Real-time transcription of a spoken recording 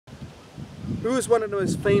Who is one of the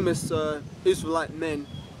most famous Israelite men,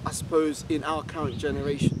 I suppose, in our current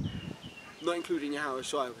generation? Not including Yahweh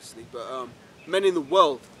Shai, obviously, but men in the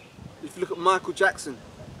world. If you look at Michael Jackson,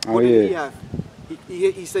 what did he have?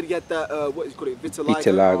 He said he had that, what is it called, vitiligo?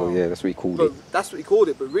 Vitiligo, yeah, that's what he called it. That's what he called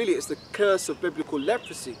it, but really it's the curse of biblical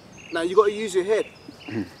leprosy. Now you got to use your head.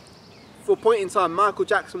 For a point in time, Michael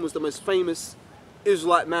Jackson was the most famous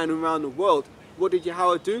Israelite man around the world. What did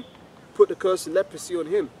Yahweh do? Put the curse of leprosy on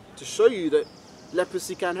him to show you that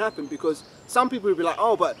leprosy can happen. Because some people will be like,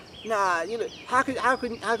 oh, but nah, you know, how can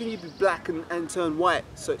you be black and turn white,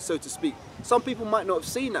 so to speak? Some people might not have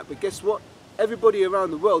seen that, but guess what? Everybody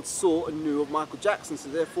around the world saw and knew of Michael Jackson. So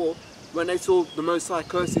therefore, when they saw the Most High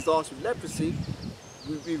curse his ass with leprosy,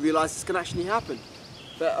 we realized this can actually happen.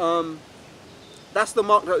 But that's the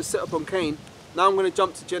mark that was set up on Cain. Now I'm going to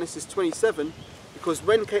jump to Genesis 27, because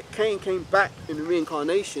when Cain came back in the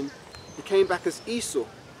reincarnation, he came back as Esau.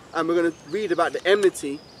 And we're going to read about the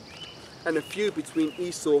enmity and the feud between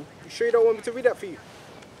Esau. You sure you don't want me to read that for you?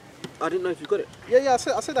 I didn't know if you got it. Yeah, I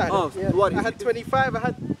said that. Oh, yeah. what? I had 25,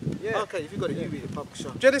 yeah. Okay, if you got it, you read it, Papa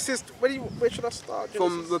Shah. Genesis, where should I start? Genesis.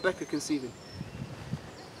 From Rebecca conceiving.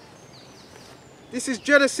 This is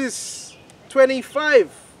Genesis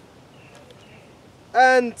 25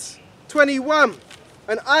 and 21.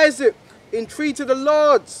 And Isaac entreated the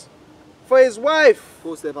Lord for his wife.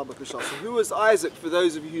 Pause there, Papa Shah. So who was Isaac, for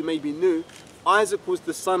those of you who maybe knew? Isaac was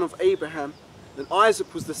the son of Abraham, and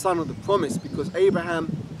Isaac was the son of the promise, because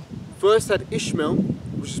Abraham first had Ishmael,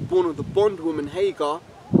 which was born of the bondwoman Hagar,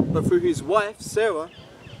 but through his wife Sarah,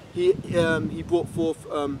 he brought forth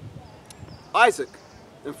Isaac.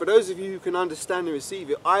 And for those of you who can understand and receive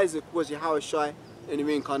it, Isaac was Yahweh Shai in the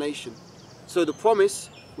reincarnation. So the promise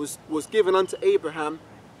was given unto Abraham,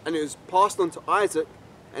 and it was passed on to Isaac,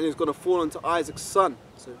 and it was going to fall onto Isaac's son.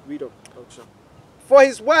 So read on, Shah. For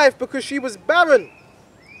his wife, because she was barren,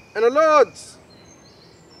 and the Lord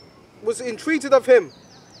was entreated of him.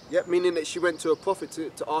 Yep, meaning that she went to a prophet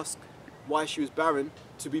to ask why she was barren.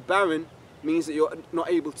 To be barren means that you're not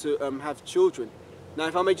able to have children. Now,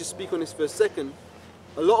 if I may just speak on this for a second,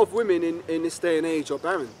 a lot of women in this day and age are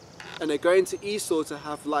barren, and they're going to Esau to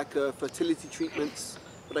have like fertility treatments,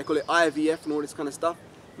 what they call it, IVF and all this kind of stuff.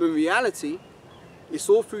 But in reality, it's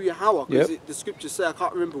all through Yahweh, because the scriptures say, I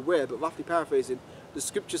can't remember where, but roughly paraphrasing, the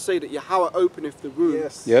scriptures say that Yahweh openeth the womb,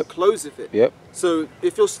 closeth it. So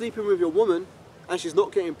if you're sleeping with your woman and she's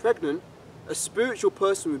not getting pregnant, a spiritual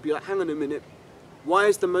person would be like, hang on a minute, why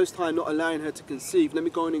is the Most High not allowing her to conceive? Let me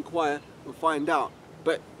go and inquire and find out.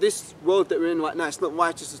 But this world that we're in right now, it's not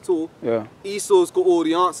righteous at all. Esau's got all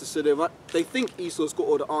the answers, so they think Esau's got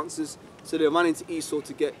all the answers, so they're running to Esau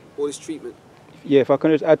to get all this treatment. Yeah, if I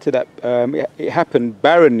can just add to that, it happened,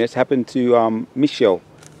 barrenness happened to Michelle,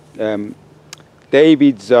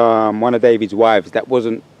 David's, one of David's wives, that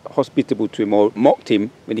wasn't hospitable to him or mocked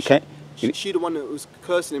him when he came. She the one that was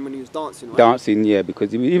cursing him when he was dancing, right? Dancing, yeah,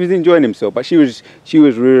 because he was enjoying himself, but she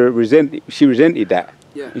resented that.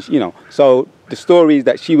 Yeah. You know, so the story is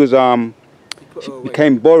that she was she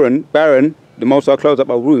became barren. The Most High closed up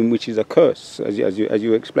her womb, which is a curse, as you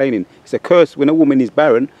were explaining. It's a curse when a woman is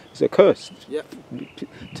barren. It's a curse.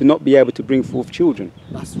 To not be able to bring forth children.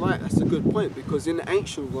 That's right. That's a good point, because in the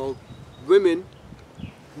ancient world, women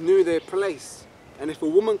knew their place, and if a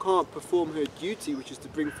woman can't perform her duty, which is to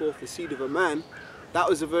bring forth the seed of a man, that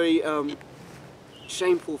was a very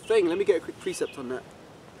shameful thing. Let me get a quick precept on that.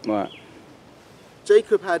 Right.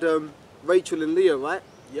 Jacob had Rachel and Leah, right?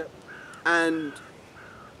 Yep. And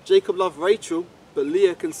Jacob loved Rachel, but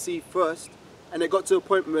Leah conceived first, and it got to a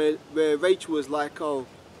point where Rachel was like, oh,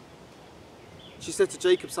 she said to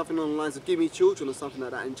Jacob something along the lines of, give me children or something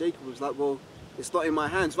like that, and Jacob was like, well, it's not in my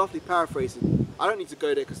hands, roughly paraphrasing. I don't need to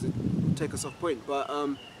go there because it will take us off point, but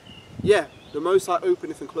yeah, the Most High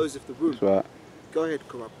openeth and closeth the womb. That's right. Go ahead,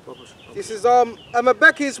 Corrupt. This is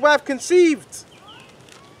Rebecca, his wife, conceived.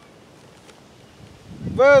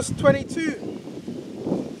 Verse 22.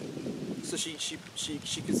 So she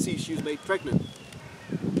conceived, she was made pregnant.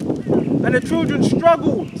 And the children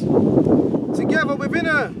struggled together within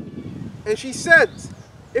her. And she said,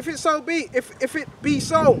 if it be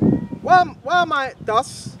so, why am I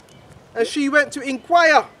thus? And she went to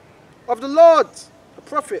inquire of the Lord, the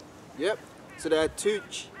prophet. Yep. So there are two,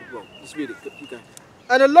 well, let's read it, keep going.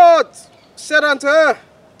 And the Lord said unto her,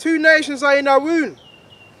 2 nations are in thy womb,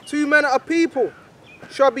 2 men of people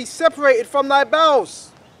shall be separated from thy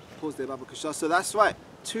bowels. Pause there, Baba Kasha. So that's right.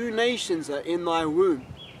 2 nations are in thy womb.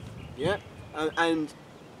 Yeah? And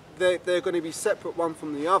they're going to be separate one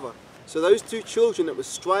from the other. So those 2 children that were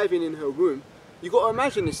striving in her womb, you got to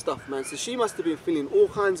imagine this stuff, man. So she must have been feeling all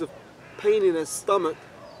kinds of pain in her stomach,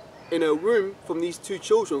 in a room from these two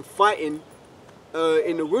children fighting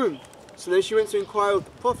in a room. So then she went to inquire of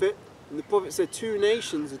the prophet, and the prophet said, 2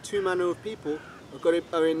 nations and 2 manner of people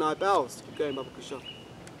are in thy bowels. Keep going, Baba Kasha.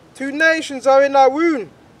 2 nations are in thy womb,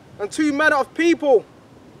 and 2 manner of people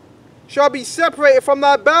shall be separated from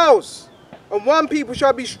thy bowels, and one people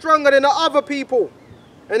shall be stronger than the other people,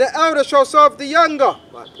 and the elder shall serve the younger.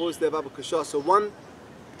 Right, pause there, Baba Kasha. So one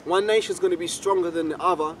nation is going to be stronger than the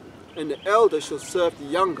other, and the elder shall serve the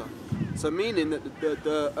younger. So meaning that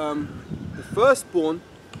the firstborn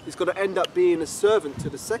is going to end up being a servant to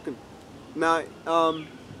the second. Now,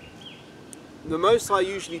 the Most High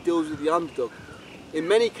usually deals with the underdog. In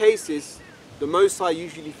many cases, the Most High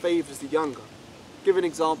usually favours the younger. Give an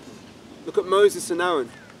example. Look at Moses and Aaron.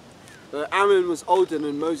 Aaron was older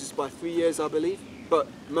than Moses by 3 years, I believe, but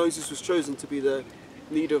Moses was chosen to be the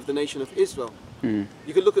leader of the nation of Israel. You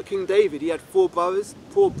could look at King David. He had 4 brothers,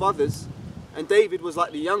 and David was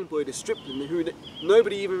like the young boy, the stripling, who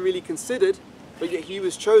nobody even really considered, but yet he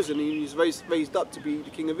was chosen and he was raised up to be the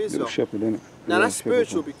king of Israel. Shepherd, innit? Now that's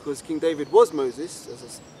spiritual because King David was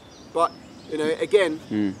Moses, but you know, again,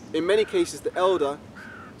 in many cases the elder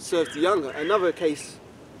served the younger. Another case,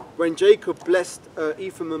 when Jacob blessed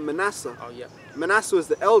Ephraim and Manasseh. Oh yeah. Manasseh was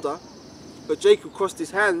the elder, but Jacob crossed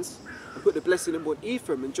his hands and put the blessing upon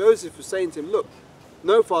Ephraim, and Joseph was saying to him, look,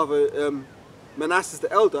 no father, Manasseh's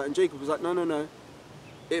the elder, and Jacob was like, no,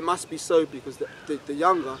 it must be so because the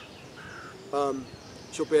younger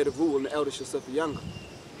shall bear the rule and the elder shall serve the younger.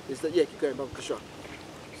 Is that, yeah, keep going, Baba Kasha.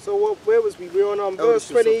 So where was we? We were on verse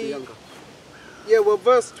 20. Yeah, well,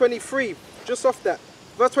 verse 23, just off that.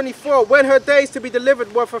 Verse 24, when her days to be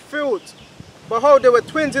delivered were fulfilled, behold, there were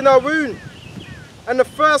twins in her womb, and the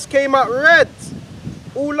first came out red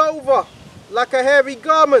all over like a hairy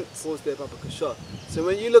garment. Pause there, Baba Kasha. So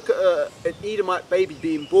when you look at an Edomite baby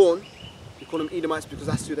being born, we call them Edomites because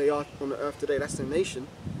that's who they are on the earth today, that's their nation.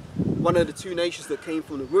 One of the 2 nations that came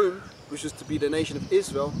from the womb, which was to be the nation of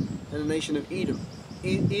Israel and the nation of Edom.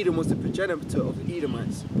 Edom was the progenitor of the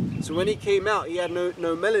Edomites. So when he came out, he had no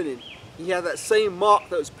melanin. He had that same mark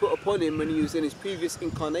that was put upon him when he was in his previous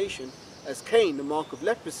incarnation as Cain, the mark of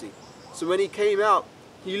leprosy. So when he came out,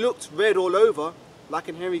 he looked red all over like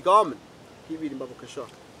a hairy garment. Keep reading, Baba Kasha.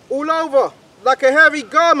 All over like a hairy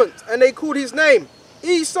garment, and they called his name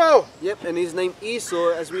Esau. Yep, and his name Esau,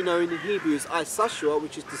 as we know in the Hebrew, is Isashua,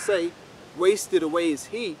 which is to say, wasted away is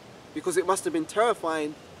he, because it must have been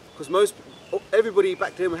terrifying, because everybody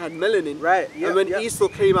back then had melanin. Right, yep, and when Esau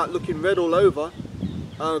came out looking red all over,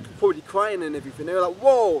 probably crying and everything, they were like,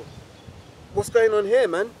 whoa, what's going on here,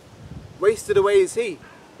 man? Wasted away is he.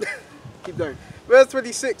 Keep going. Verse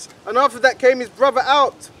 26, and after that came his brother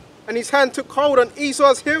out, and his hand took hold on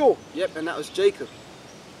Esau's heel. Yep, and that was Jacob.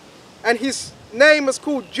 And his name was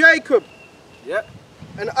called Jacob. Yep.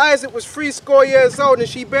 And Isaac was 70 years old, and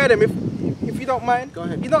she bare him. If you don't mind, go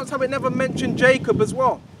ahead. You notice how it never mentioned Jacob as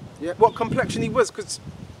well. Yep. What complexion he was, because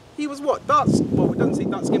he was what? Dark. Well, it doesn't say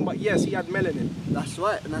dark skin, but yes, he had melanin. That's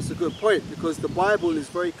right, and that's a good point, because the Bible is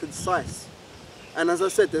very concise. And as I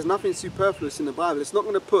said, there's nothing superfluous in the Bible. It's not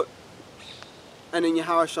going to put, and then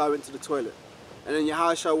Yahushua went to the toilet, and then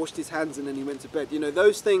Yahushua washed his hands, and then he went to bed. You know,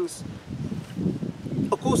 those things,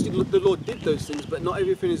 of course the Lord did those things, but not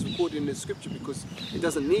everything is recorded in the scripture because it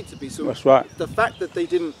doesn't need to be. So that's right. The fact that they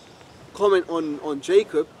didn't comment on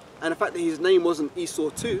Jacob, and the fact that his name wasn't Esau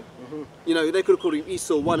 2, you know, they could have called him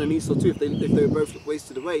Esau 1 and Esau 2 if they were both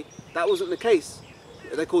wasted away. That wasn't the case.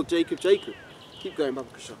 They called Jacob Jacob. Keep going, Baba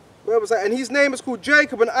Kasha. Where was that? And his name was called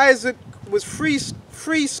Jacob, and Isaac was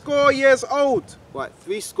 70 years old. Right,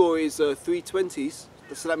 70 is 320s,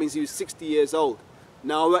 so that means he was 60 years old.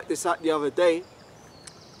 Now I worked this out the other day.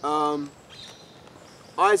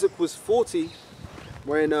 Isaac was 40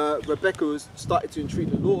 when Rebecca started to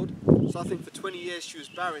entreat the Lord. So I think for 20 years she was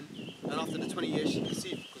barren, and after the 20 years she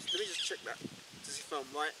conceived. Because let me just check that to see if I'm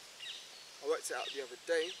right. I worked it out the other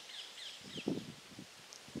day.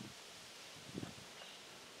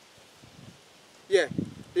 Yeah,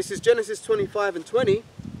 this is Genesis 25 and 20,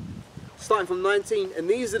 starting from 19, and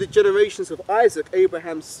these are the generations of Isaac,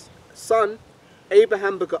 Abraham's son.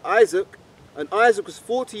 Abraham begot Isaac, and Isaac was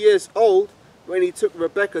 40 years old when he took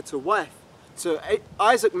Rebecca to wife. So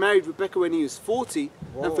Isaac married Rebecca when he was 40,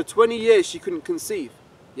 Whoa. And for 20 years she couldn't conceive.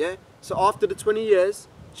 Yeah. So after the 20 years,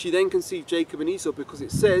 she then conceived Jacob and Esau, because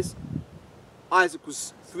it says Isaac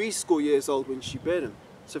was 70 years old when she bare him.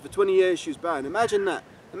 So for 20 years she was barren. Imagine that.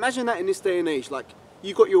 Imagine that in this day and age. Like,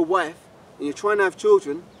 you got your wife and you're trying to have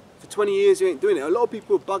children. For 20 years you ain't doing it. A lot of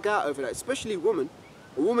people bug out over that, especially women.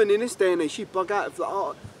 A woman in this day and age, she bug out of like,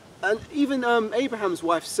 oh. And even Abraham's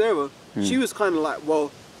wife Sarah, she was kind of like,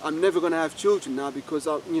 well, I'm never going to have children now because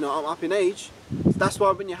I'm up in age. That's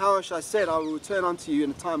why when Yahushua said, I will return unto you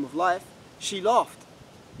in the time of life, she laughed.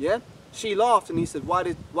 Yeah? She laughed, and he said, why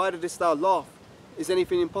didst thou laugh? Is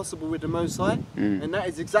anything impossible with the Most High? And that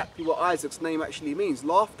is exactly what Isaac's name actually means,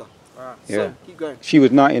 laughter. So, keep going. She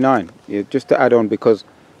was 99. Yeah, just to add on, because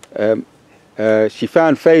she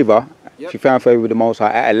found favour. She found favour with the Most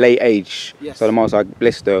High at a late age. Yes. So the Most High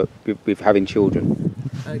blessed her with having children.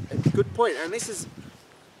 A good point. And this is,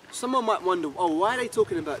 someone might wonder, oh, why are they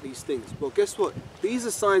talking about these things? Well, guess what? These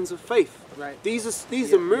are signs of faith. Right.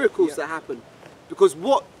 These are miracles that happen. Because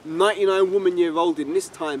what 99-woman-year-old in this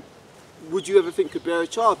time would you ever think could bear a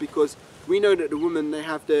child? Because we know that the women, they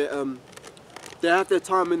have their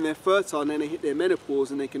time when they're fertile, and then they hit their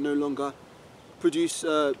menopause and they can no longer produce,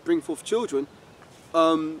 bring forth children.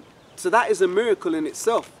 So that is a miracle in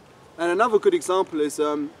itself. And another good example is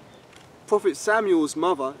Prophet Samuel's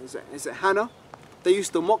mother, is it Hannah? They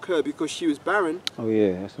used to mock her because she was barren. Oh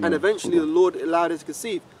yeah. That's and eventually the Lord allowed her to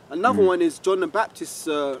conceive. Another one is John the Baptist's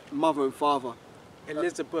mother and father.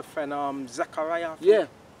 Elizabeth and Zachariah. Yeah,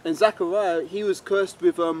 and Zachariah, he was cursed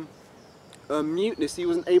with muteness. He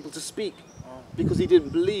wasn't able to speak because he didn't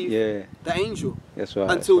believe the angel. That's right.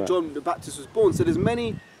 Until John the Baptist was born. So there's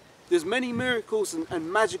many miracles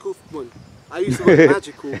and magical. Well, I use the word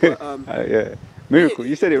magical, but miracle.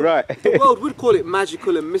 You said it right. The world would call it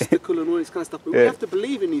magical and mystical and all this kind of stuff, but we have to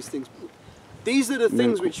believe in these things. These are the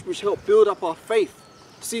things which help build up our faith.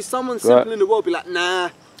 See, someone simple in the world be like, nah,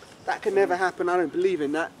 that can never happen. I don't believe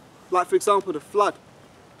in that. Like, for example, the flood.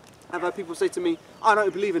 I've had people say to me, I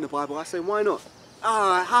don't believe in the Bible. I say, why not?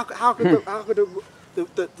 How could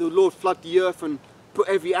the Lord flood the earth and put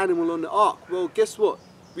every animal on the ark? Well, guess what?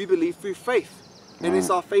 We believe through faith. And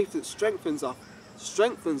it's our faith that strengthens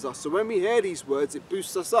us. So when we hear these words, it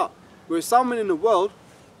boosts us up. Whereas someone in the world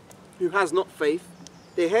who has not faith,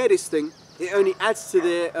 they hear this thing, it only adds to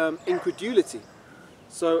their incredulity.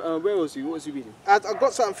 So where was you? What was you reading? I've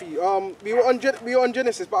got something for you. We were on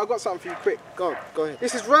Genesis, but I got something for you quick. Go ahead.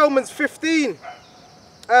 This is Romans 15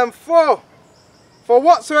 and 4. For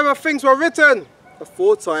whatsoever things were written,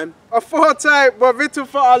 aforetime were written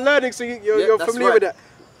for our learning. So you're familiar with that.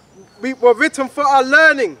 We were written for our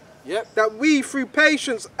learning. Yep. That we, through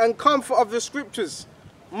patience and comfort of the scriptures,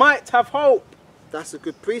 might have hope. That's a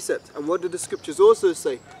good precept. And what did the scriptures also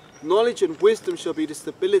say? Knowledge and wisdom shall be the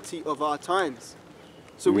stability of our times.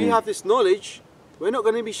 So we have this knowledge, we're not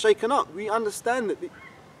going to be shaken up. We understand that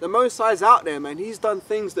the Most High's out there, man. He's done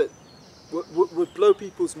things that would blow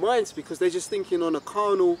people's minds because they're just thinking on a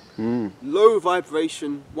carnal, low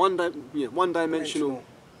vibration, one-dimensional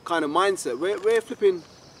kind of mindset. We're flipping,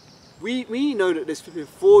 we know that there's flipping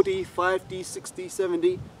 4D, 5D, 6D,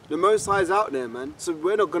 7D. The Most High's out there, man. So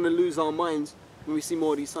we're not going to lose our minds when we see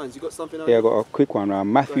more of these signs. You got something else? Yeah, I got a quick one.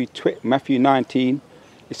 Matthew 19.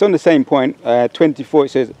 It's on the same point, 24, it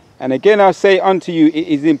says, and again I say unto you,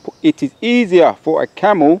 it is easier for a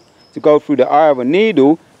camel to go through the eye of a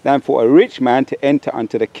needle than for a rich man to enter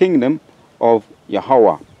unto the kingdom of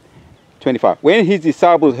Yahweh. 25. When his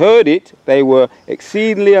disciples heard it, they were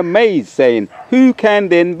exceedingly amazed, saying, who can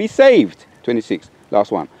then be saved? 26,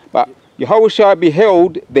 last one. But Yahushua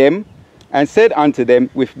beheld them and said unto them,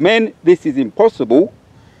 with men this is impossible,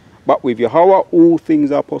 but with Yahweh all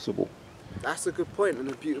things are possible. That's a good point and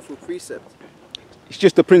a beautiful precept. It's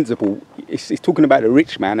just a principle. It's talking about the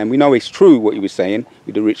rich man, and we know it's true what he was saying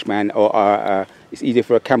with the rich man. Or it's easier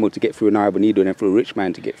for a camel to get through an eye of a needle than for a rich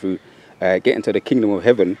man to get into the kingdom of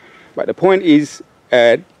heaven. But the point is,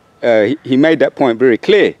 he made that point very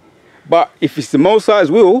clear. But if it's the Most High's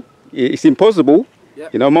will, it's impossible.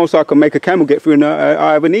 Yep. You know, Most High can make a camel get through an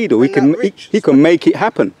eye of a needle. He can make it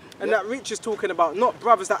happen. And that rich is talking about not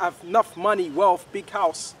brothers that have enough money, wealth, big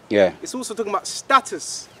house. Yeah. It's also talking about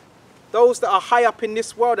status. Those that are high up in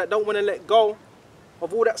this world that don't want to let go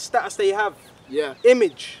of all that status they have. Yeah.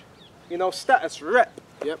 Image, status, rep.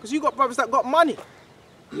 Yeah. Because you got brothers that got money,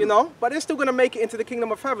 but they're still going to make it into the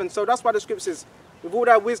kingdom of heaven. So that's why the scripture says, with all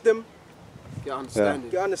that wisdom, get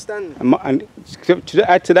understanding. Get understanding. And to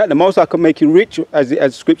add to that, the Most High can make you rich,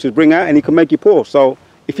 as scriptures bring out, and he can make you poor. So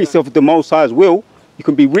if it's of the Most High's will, you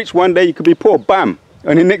can be rich one day, you can be poor, bam,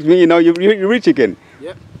 and the next thing you're rich again.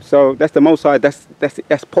 Yep. So that's the Most High. That's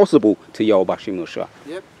possible to Yahweh Shemosha.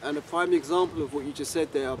 Yep. And a prime example of what you just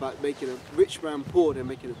said there about making a rich man poor and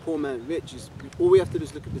making a poor man rich is all we have to do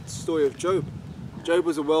is look at the story of Job. Job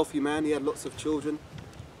was a wealthy man. He had lots of children,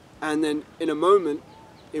 and then in a moment,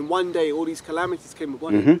 in one day, all these calamities came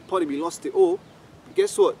upon him. Probably lost it all. But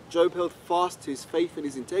guess what? Job held fast to his faith and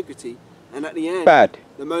his integrity. And at the end,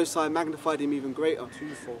 the Most High magnified him even greater.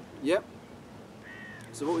 Twofold. Yep.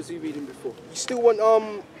 So what was he reading before? You still want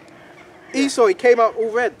Esau? He came out all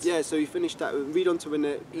red. Yeah, so he finished that. Read on to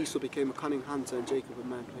when Esau became a cunning hunter and Jacob a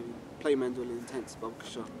man play mandolin in tents.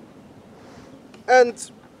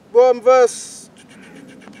 And we're on verse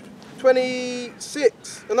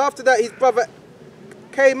 26. And after that, his brother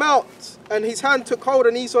came out, and his hand took hold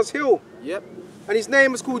on Esau's heel. Yep. And his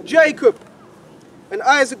name was called Jacob. And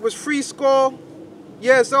Isaac was 80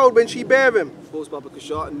 years old when she bare him.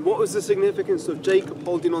 And what was the significance of Jacob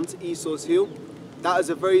holding on to Esau's heel? That is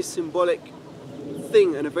a very symbolic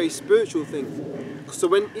thing and a very spiritual thing. So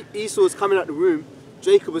when Esau was coming out the room,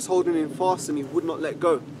 Jacob was holding him fast and he would not let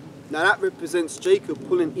go. Now that represents Jacob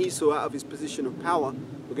pulling Esau out of his position of power.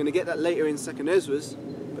 We're going to get that later in 2nd Ezra's,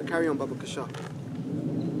 but carry on, Baba Kasha.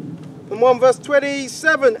 And 1 verse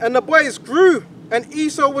 27, and the boys grew, and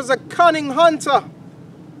Esau was a cunning hunter,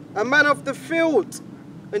 a man of the field,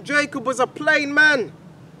 and Jacob was a plain man,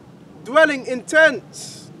 dwelling in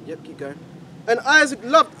tents. Yep, keep going. And Isaac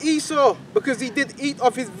loved Esau because he did eat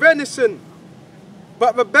of his venison,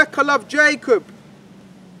 but Rebekah loved Jacob,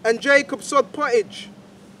 and Jacob sowed pottage.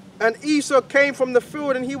 And Esau came from the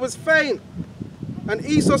field, and he was faint. And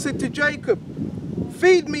Esau said to Jacob,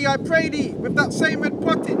 feed me, I pray thee, with that same red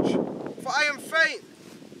pottage, for I am faint.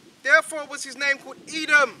 Therefore was his name called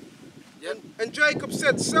Edom. Yep. And Jacob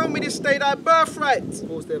said, sow me this day thy birthright.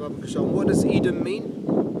 Pause there, Baba Kasha. What does Edom mean?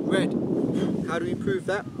 Red. How do we prove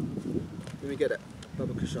that? Let me get it.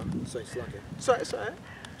 Baba Kasha. Sorry, Sorry.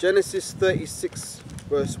 Genesis 36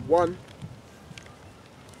 verse 1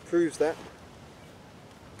 proves that.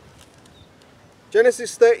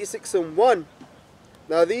 Genesis 36 and 1.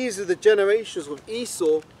 Now these are the generations of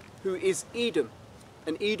Esau, who is Edom.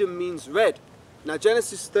 And Edom means red. Now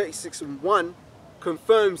Genesis 36 and 1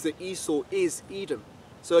 confirms that Esau is Edom.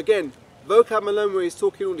 So again, Vocab Malone is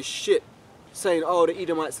talking all this shit, saying, oh, the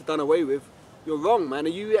Edomites are done away with. You're wrong, man. Are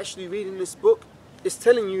you actually reading this book? It's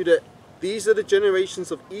telling you that these are the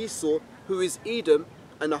generations of Esau, who is Edom,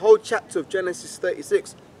 and the whole chapter of Genesis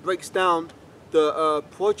 36 breaks down the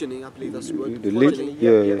progeny, I believe that's the word, The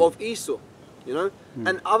progeny of Esau, you know?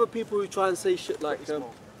 And other people who try and say shit like,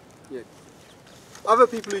 other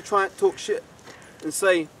people who try and talk shit and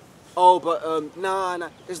say, oh, but nah,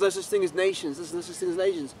 there's no such thing as nations, there's no such thing as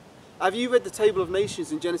nations. Have you read the table of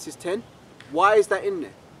nations in Genesis 10? Why is that in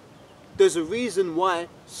there? There's a reason why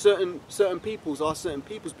certain peoples are certain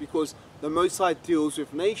peoples, because the Most High deals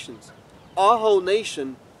with nations. Our whole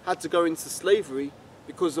nation had to go into slavery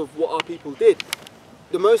because of what our people did.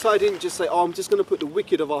 The Most High didn't just say, oh, I'm just going to put the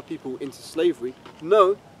wicked of our people into slavery.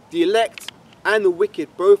 No, the elect and the wicked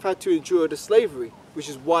both had to endure the slavery, which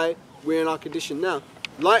is why we're in our condition now.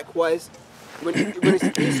 Likewise, when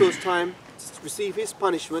it's Esau's time to receive his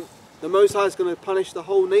punishment, the Most High is going to punish the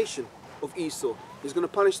whole nation of Esau. He's going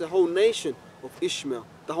to punish the whole nation of Ishmael,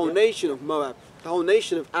 the whole nation of Moab, the whole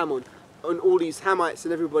nation of Ammon, and all these Hamites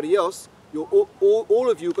and everybody else. All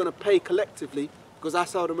of you are going to pay collectively, because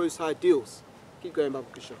that's how the Most High deals. Keep going, Baba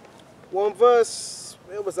Kasha. One verse,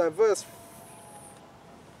 where was that? Verse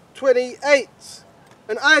 28.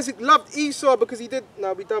 And Isaac loved Esau because he did,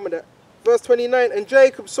 now we're done with that. Verse 29, and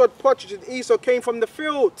Jacob sowed pottage, and Esau came from the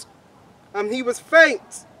field, and he was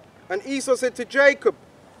faint. And Esau said to Jacob,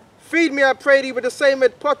 feed me, I pray thee, with the same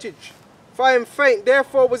red pottage, for I am faint.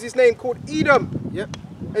 Therefore was his name called Edom. Yep.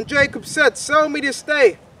 And Jacob said, sow me this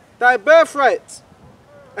day thy birthright.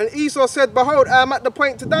 And Esau said, behold, I am at the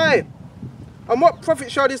point to die. And what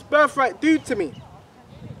profit shall this birthright do to me?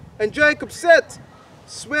 And Jacob said,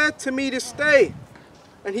 swear to me this day.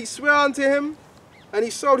 And he sware unto him, and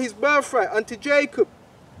he sold his birthright unto Jacob.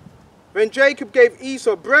 When Jacob gave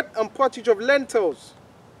Esau bread and pottage of lentils,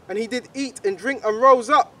 and he did eat and drink and rose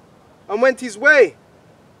up, and went his way.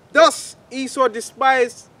 Thus Esau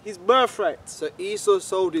despised his birthright. So Esau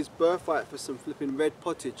sold his birthright for some flipping red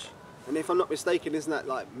pottage. And if I'm not mistaken, isn't that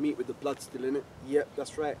like meat with the blood still in it? Yep,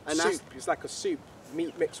 that's right. And soup. It's like a soup.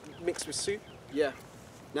 Meat mixed with soup. Yeah.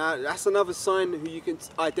 Now that's another sign who you can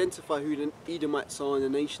identify who the Edomites are in the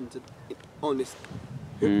nation on this.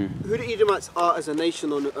 Who the Edomites are as a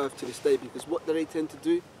nation on the earth to this day, because what do they tend to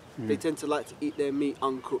do? They tend to like to eat their meat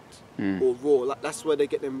uncooked or raw. Like that's where they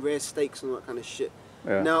get them rare steaks and all that kind of shit.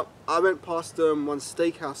 Yeah. Now I went past one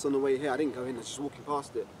steakhouse on the way here. I didn't go in. I was just walking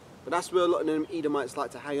past it. But that's where a lot of them Edomites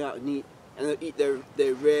like to hang out and eat, and they'll eat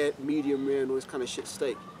their rare, medium rare, and all this kind of shit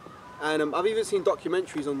steak. And I've even seen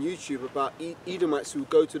documentaries on YouTube about Edomites who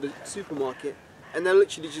go to the supermarket and they'll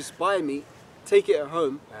literally just buy meat, take it at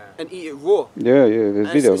home, and eat it raw. Yeah, there's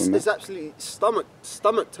videos on that. It's absolutely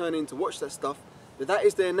stomach turning to watch that stuff. But that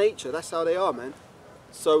is their nature. That's how they are, man.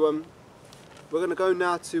 So we're gonna go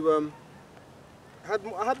now to I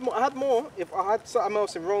had more. If I had something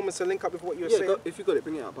else in Romans to link up with what you were saying. If you got it,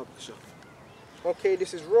 bring it up, Baba Kasha. Okay,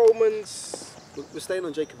 this is Romans. We're staying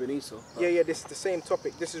on Jacob and Esau. Yeah, this is the same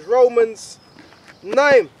topic. This is Romans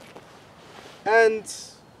 9 and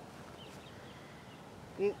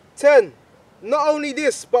 10. Not only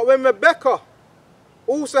this, but when Rebekah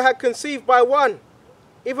also had conceived by one,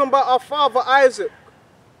 even by our father Isaac,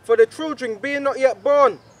 for the children being not yet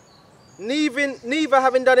born, neither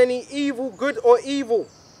having done any evil, good or evil,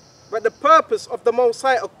 but the purpose of the Most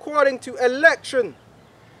High according to election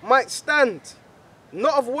might stand,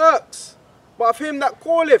 not of works, but of him that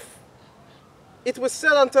calleth. It was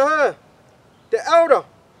said unto her, the elder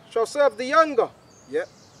shall serve the younger. Yep.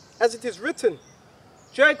 As it is written,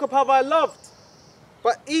 Jacob have I loved,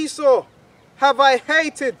 but Esau have I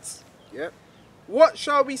hated. Yep. What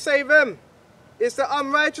shall we say then? Is the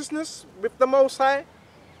unrighteousness with the Most High?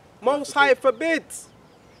 Most High forbids.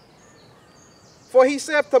 For he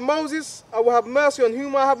saith to Moses, I will have mercy on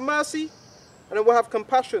whom I have mercy, and I will have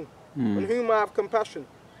compassion on whom I have compassion.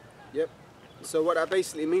 Yep. So what that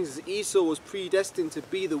basically means is Esau was predestined to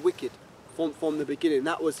be the wicked from the beginning.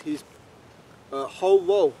 That was his whole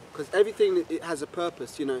role, because everything it has a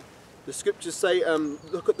purpose. You know, the scriptures say,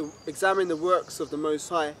 examine the works of the Most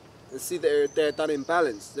High and see that they're done in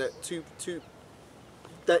balance.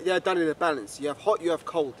 They're done in a balance. You have hot, you have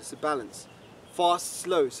cold. It's a balance. Fast,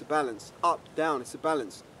 slow. It's a balance. Up, down. It's a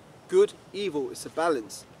balance. Good, evil. It's a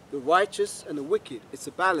balance. The righteous and the wicked. It's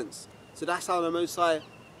a balance. So that's how the Most High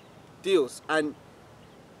deals. And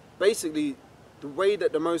basically, the way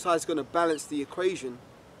that the Most High is going to balance the equation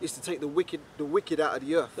is to take the wicked out of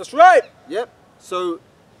the earth. That's right. Yep. So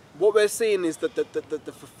what we're seeing is that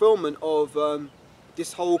the fulfillment of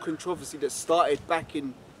this whole controversy that started back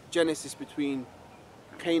in Genesis between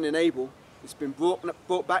Cain and Abel, it's been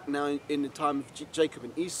brought back now in the time of Jacob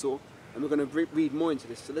and Esau, and we're going to read more into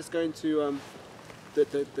this. So let's go into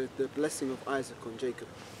the blessing of Isaac on Jacob,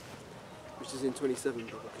 which is in 27,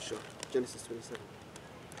 Genesis 27.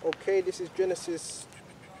 Okay, this is Genesis.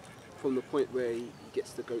 From the point where he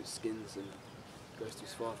gets the goat skins and goes to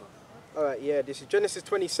his father. Alright, yeah, this is Genesis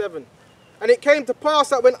 27. And it came to pass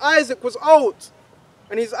that when Isaac was old,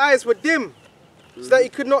 and his eyes were dim, so that he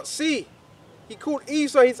could not see, he called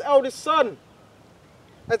Esau his eldest son,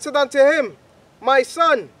 and said unto him, my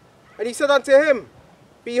son. And he said unto him,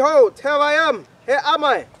 behold, here I am, here am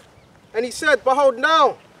I. And he said, behold,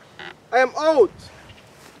 now I am old,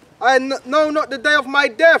 I know not the day of my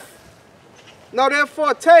death. Now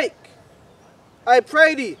therefore take, I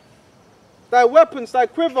pray thee, thy weapons, thy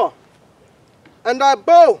quiver, and thy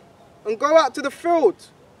bow, and go out to the field,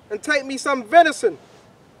 and take me some venison,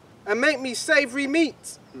 and make me savoury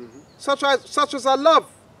meat, such as I love,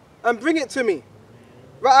 and bring it to me,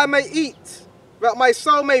 that I may eat, that my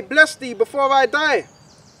soul may bless thee before I die.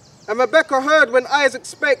 And Rebekah heard when Isaac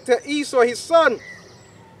spake to Esau his son,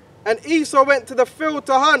 and Esau went to the field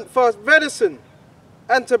to hunt for venison,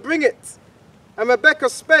 and to bring it. And Rebekah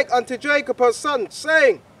spake unto Jacob her son,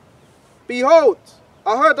 saying, behold,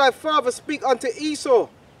 I heard thy father speak unto Esau,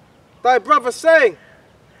 thy brother, saying,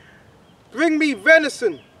 bring me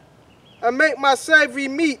venison, and make me savoury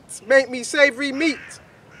meat,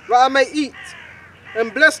 that I may eat,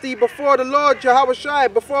 and bless thee before the Lord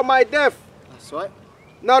Yahushua, before my death. That's right.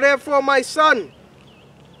 Now therefore, my son,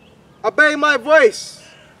 obey my voice,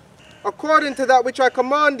 according to that which I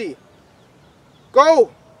command thee.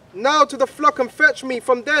 Go now to the flock and fetch me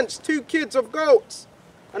from thence 2 kids of goats,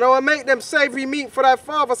 and I will make them savoury meat for thy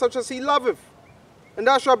father, such as he loveth. And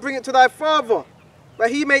thou shalt bring it to thy father,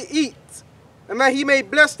 that he may eat, and that he may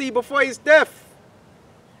bless thee before his death.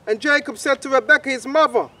 And Jacob said to Rebekah his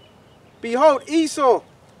mother, behold, Esau,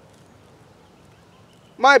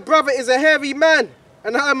 my brother, is a heavy man,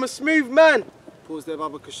 and I am a smooth man. Pause there,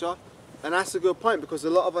 Baba Kasha. And that's a good point, because a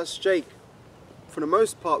lot of us, Jake, for the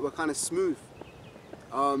most part, we're kind of smooth.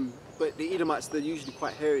 But the Edomites, they're usually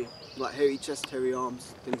quite hairy, like hairy chest, hairy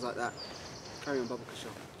arms, things like that. Carry on, Baba Kasha.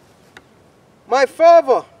 My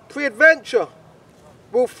father, peradventure,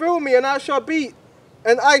 will fool me, and I shall be,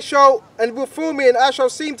 and will fool me, and I shall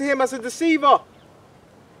seem to him as a deceiver,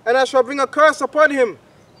 and I shall bring a curse upon him,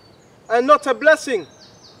 and not a blessing.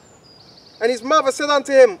 And his mother said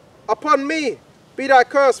unto him, upon me be thy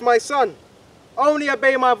curse, my son, only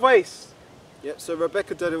obey my voice. Yep, so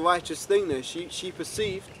Rebekah did a righteous thing there. She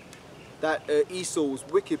perceived that Esau was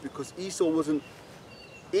wicked, because Esau wasn't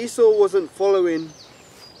following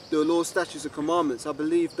the law, statutes and commandments. I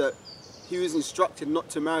believe that he was instructed not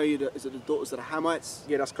to marry the daughters of the Hamites.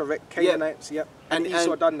 Yeah, that's correct. Canaanites, yep. And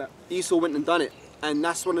Esau done that. Esau went and done it. And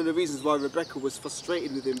that's one of the reasons why Rebekah was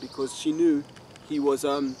frustrated with him, because she knew he was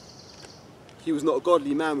he was not a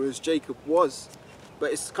godly man, whereas Jacob was.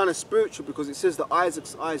 But it's kind of spiritual because it says that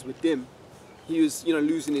Isaac's eyes were dim. He was, you know,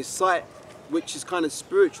 losing his sight, which is kind of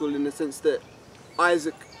spiritual in the sense that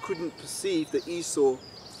Isaac couldn't perceive that Esau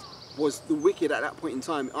was the wicked at that point in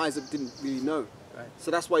time. Isaac didn't really know. Right.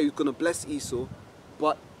 So that's why he was going to bless Esau.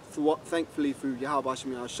 But thankfully through Yahweh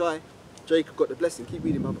Hashem Yahushai, Jacob got the blessing. Keep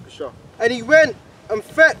reading, Baba Kashar. And he went and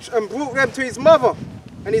fetched and brought them to his mother.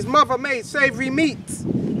 And his mother made savoury meat,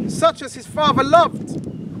 such as his father loved.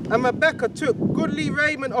 And Rebekah took goodly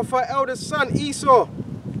raiment of her eldest son Esau,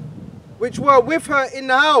 which were with her in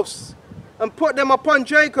the house, and put them upon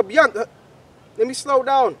Jacob. Let me slow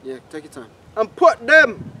down. Yeah, take your time. And put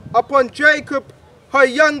them upon Jacob, her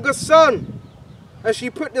younger son. And she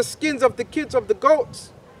put the skins of the kids of the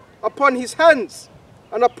goats upon his hands,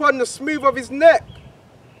 and upon the smooth of his neck.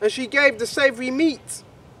 And she gave the savoury meat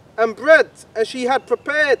and bread, and she had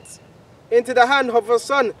prepared into the hand of her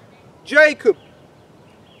son Jacob.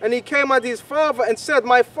 And he came unto his father and said,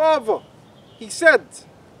 My father. He said,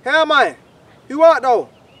 Here am I. Who art thou?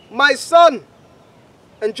 My son.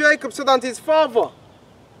 And Jacob said unto his father,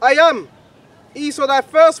 I am Esau thy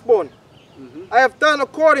firstborn. I have done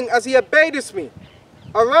according as he bade me.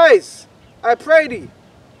 Arise, I pray thee,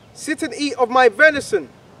 sit and eat of my venison,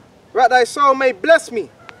 that thy soul may bless me.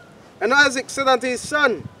 And Isaac said unto his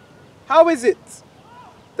son, How is it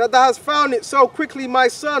that thou hast found it so quickly, my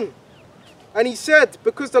son? And he said,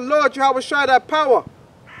 Because the Lord Yahweh Shai thy power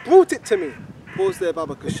brought it to me. Pause there,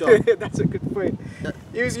 Baba Kashar. That's a good point.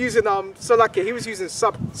 He was using he was using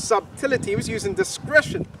subtlety, he was using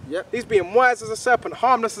discretion. Yep. He's being wise as a serpent,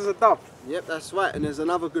 harmless as a dove. Yep, that's right. And there's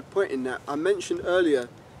another good point in that. I mentioned earlier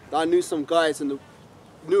that I knew some guys knew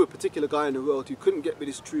a particular guy in the world who couldn't get with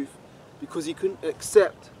his truth because he couldn't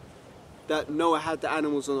accept that Noah had the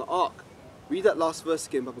animals on the ark. Read that last verse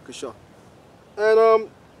again, Baba Kashar.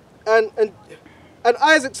 And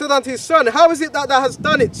Isaac said unto his son, How is it that thou hast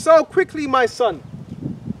done it so quickly, my son?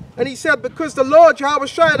 And he said, Because the Lord Yahweh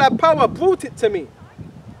Shai thy power brought it to me.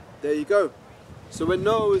 There you go. So when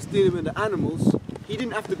Noah was dealing with the animals, he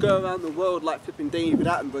didn't have to go around the world like flipping David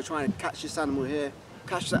Attenborough trying to catch this animal here,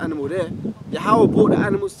 catch that animal there. Yahweh brought the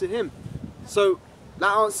animals to him. So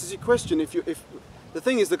that answers your question. If the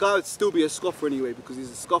thing is, the guy would still be a scoffer anyway because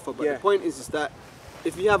he's a scoffer. But the point is that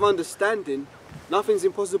if you have understanding, nothing's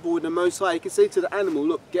impossible with the Most High. He can say to the animal,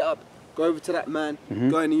 look, get up, go over to that man,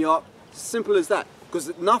 go in the ark. Simple as that.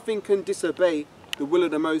 Because nothing can disobey the will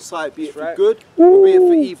of the Most High, be it for good or be it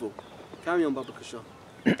for evil. Carry on, Baba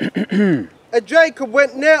Kashar. And Jacob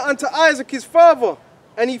went near unto Isaac his father,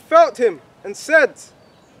 and he felt him, and said,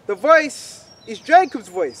 The voice is Jacob's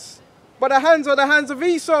voice, but the hands are the hands of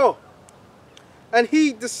Esau. And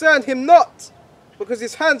he discerned him not, because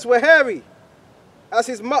his hands were hairy, as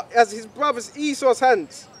his brother's Esau's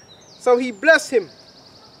hands. So he blessed him,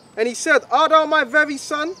 and he said, Art thou my very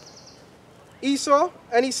son, Esau?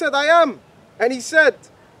 And he said, I am. And he said,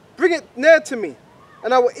 Bring it near to me,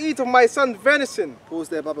 and I will eat of my son's venison. Pause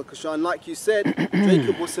there, Baba Kashar. And like you said,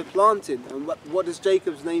 Jacob was supplanted. And what does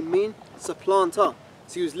Jacob's name mean? Supplanter.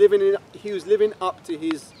 So he was living up to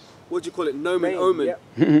his, what do you call it, nomen omen. Yep.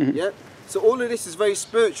 Yeah. So all of this is very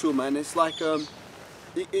spiritual, man. It's like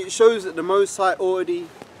it shows that the Most High already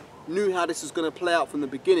knew how this was going to play out from the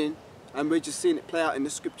beginning, and we're just seeing it play out in the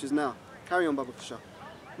scriptures now. Carry on, Baba Kashar.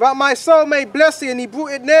 That my soul may bless thee, and he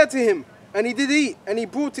brought it near to him, and he did eat, and he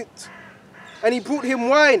brought him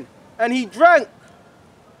wine, and he drank.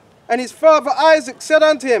 And his father Isaac said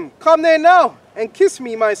unto him, Come near now, and kiss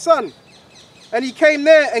me, my son. And he came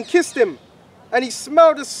near and kissed him, and he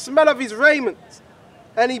smelled the smell of his raiment.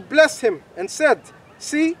 And he blessed him, and said,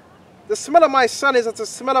 See, the smell of my son is as the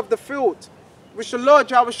smell of the field, which the Lord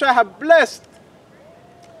Yahweh Shai hath blessed.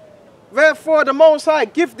 Therefore the Most High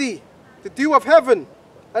give thee the dew of heaven,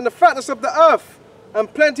 and the fatness of the earth,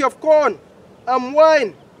 and plenty of corn, and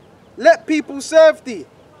wine. Let people serve thee,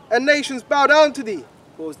 and nations bow down to thee.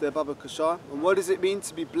 Pause there, Baba Kashar. And what does it mean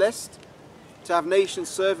to be blessed? To have nations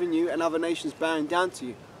serving you and other nations bowing down to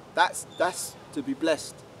you. That's to be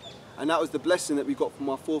blessed. And that was the blessing that we got from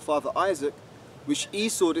our forefather Isaac, which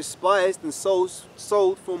Esau despised and sold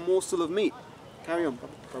for a morsel of meat. Carry on,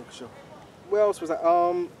 Baba Kashar. Where else was that?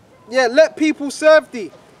 Let people serve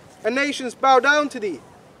thee, and nations bow down to thee.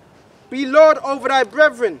 Be Lord over thy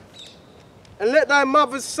brethren, and let thy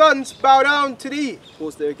mother's sons bow down to thee.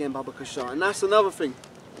 Pause there again, Baba Kashar. And that's another thing.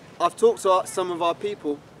 I've talked to some of our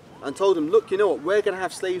people and told them, look, you know what, we're going to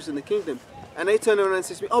have slaves in the kingdom. And they turn around and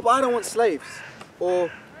say to me, oh, but I don't want slaves.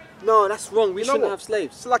 Or, no, that's wrong, we shouldn't have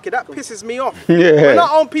slaves. It's lucky, that pisses me off. Yeah. When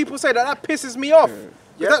our own people say that, that pisses me off.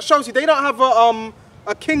 Yeah. That shows you they don't have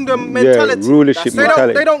a kingdom mentality. Yeah, rulership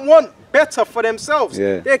mentality. They don't want better for themselves.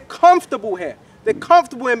 Yeah. They're comfortable here. They're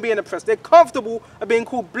comfortable in being oppressed. They're comfortable at being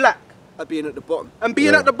called black. At being at the bottom. And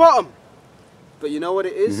being at the bottom. But you know what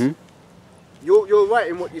it is? You're right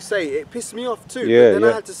in what you say. It pissed me off too. Yeah, but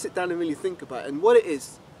then I had to sit down and really think about it. And what it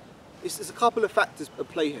is, it's a couple of factors at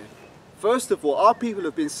play here. First of all, our people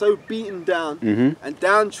have been so beaten down and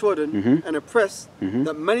downtrodden and oppressed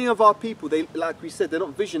that many of our people, they, like we said, they're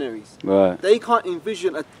not visionaries. Right. They can't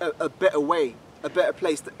envision a better way, a better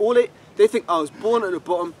place. They think, I was born at the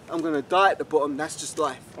bottom, I'm going to die at the bottom, that's just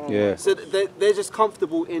life. Yeah. So they're just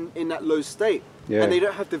comfortable in that low state. Yeah. And they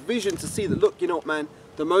don't have the vision to see that, look, you know what, man,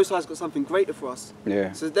 the Most High's got something greater for us.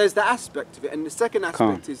 Yeah. So there's that aspect of it. And the second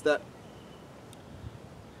aspect is that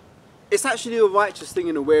it's actually a righteous thing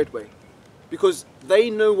in a weird way. Because they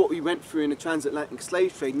know what we went through in the transatlantic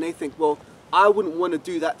slave trade, and they think, well, I wouldn't want to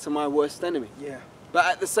do that to my worst enemy. Yeah. But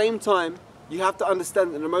at the same time, you have to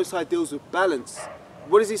understand that the Most High deals with balance.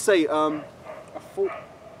 What does he say?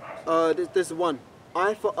 There's one.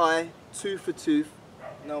 Eye for eye, tooth for tooth,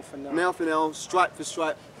 Nail for nail. nail for nail, stripe for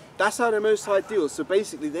stripe. That's how the Most High deals. So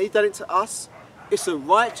basically, they've done it to us. It's a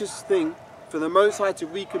righteous thing for the Most High to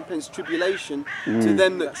recompense tribulation to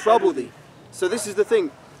them that trouble thee. So this is the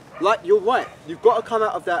thing. Like, you're right. You've got to come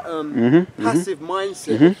out of that passive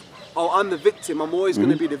mindset. Oh, I'm the victim. I'm always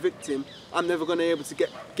going to be the victim. I'm never going to be able to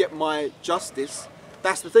get my justice.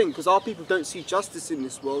 That's the thing, because our people don't see justice in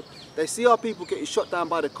this world. They see our people getting shot down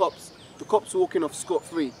by the cops walking off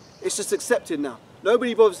scot-free. It's just accepted now.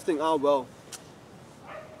 Nobody bothers to think, oh, well,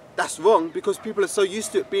 that's wrong, because people are so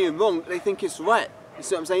used to it being wrong, they think it's right. You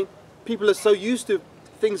see what I'm saying? People are so used to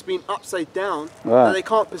things being upside down that they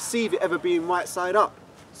can't perceive it ever being right side up.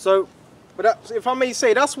 So, but that, if I may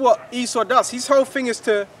say, that's what Esau does. His whole thing is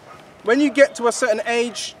to, when you get to a certain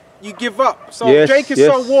age, you give up. So Jake is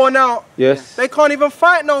so worn out, they can't even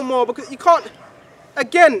fight no more, because you can't,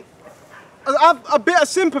 again, I have a bit of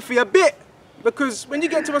sympathy, a bit, because when you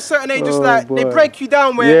get to a certain age, it's like they break you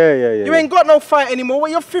down where you ain't got no fight anymore.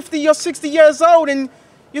 When you're 50, you're 60 years old and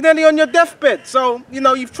you're nearly on your deathbed. So, you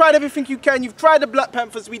know, you've tried everything you can. You've tried the Black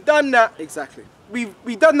Panthers. We've done that. Exactly.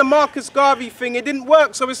 We've done the Marcus Garvey thing. It didn't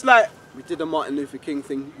work. So it's like, we did the Martin Luther King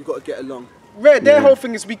thing. You've got to get along. Their whole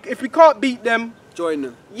thing is, if we can't beat them, join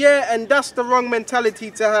them. Yeah, and that's the wrong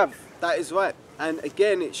mentality to have. That is right. And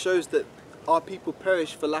again, it shows that our people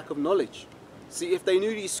perish for lack of knowledge. See, if they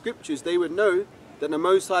knew these scriptures, they would know that the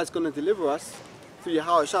Most High is going to deliver us through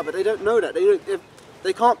Yahweh Shah, but they don't know that.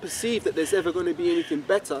 They can't perceive that there's ever going to be anything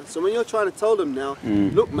better. So when you're trying to tell them now,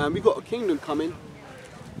 look, man, we've got a kingdom coming,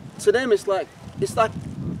 to them it's like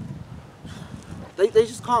they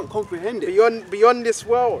just can't comprehend it. Beyond this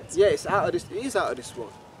world. Yeah, it is out of this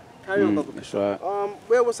world. Carry on, Baba. That's right.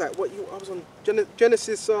 Where was that? I was on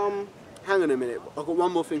Genesis. Hang on a minute. I've got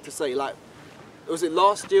one more thing to say. Like, was it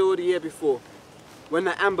last year or the year before, when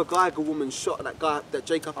that Amber Geiger woman shot that guy, that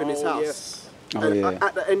Jacob in his house? Yes. And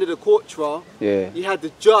at the end of the court trial, you had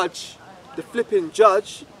the judge, the flipping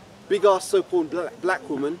judge, big ass so-called black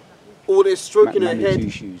woman, all this stroking her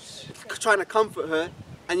head, trying to comfort her,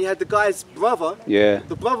 and you had the guy's brother,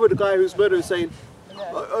 the brother of the guy who's murdered, saying,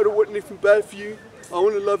 I don't want anything bad for you. I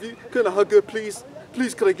want to love you. Can I hug her, please?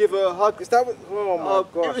 Please, can I give her a hug? Is that what? Oh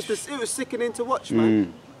my gosh. It was sickening to watch,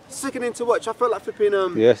 man. Sickening to watch. I felt like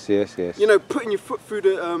flipping. Yes. You know, putting your foot through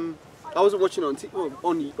the. I wasn't watching it on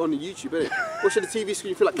the YouTube, innit? Watching the TV screen,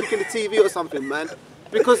 you feel like kicking the TV or something, man.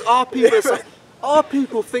 Because our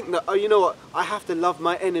people think that, oh, you know what? I have to love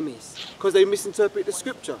my enemies because they misinterpret the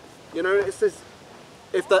scripture. You know, it says,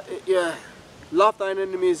 love thine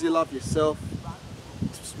enemies as you love yourself.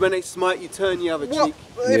 When they smite you, turn the other cheek.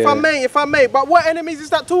 If I may, but what enemies is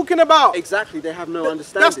that talking about? Exactly, they have no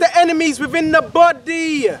understanding. That's the enemies within the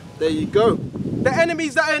body. There you go. The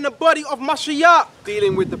enemies that are in the body of Mashiach.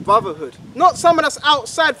 Dealing with the brotherhood. Not someone that's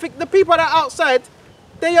outside. The people that are outside,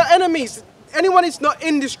 they're your enemies. Anyone that's not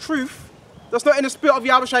in this truth, that's not in the spirit of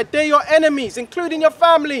Yahweh Shai, they're your enemies, including your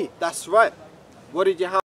family. That's right. What did you have?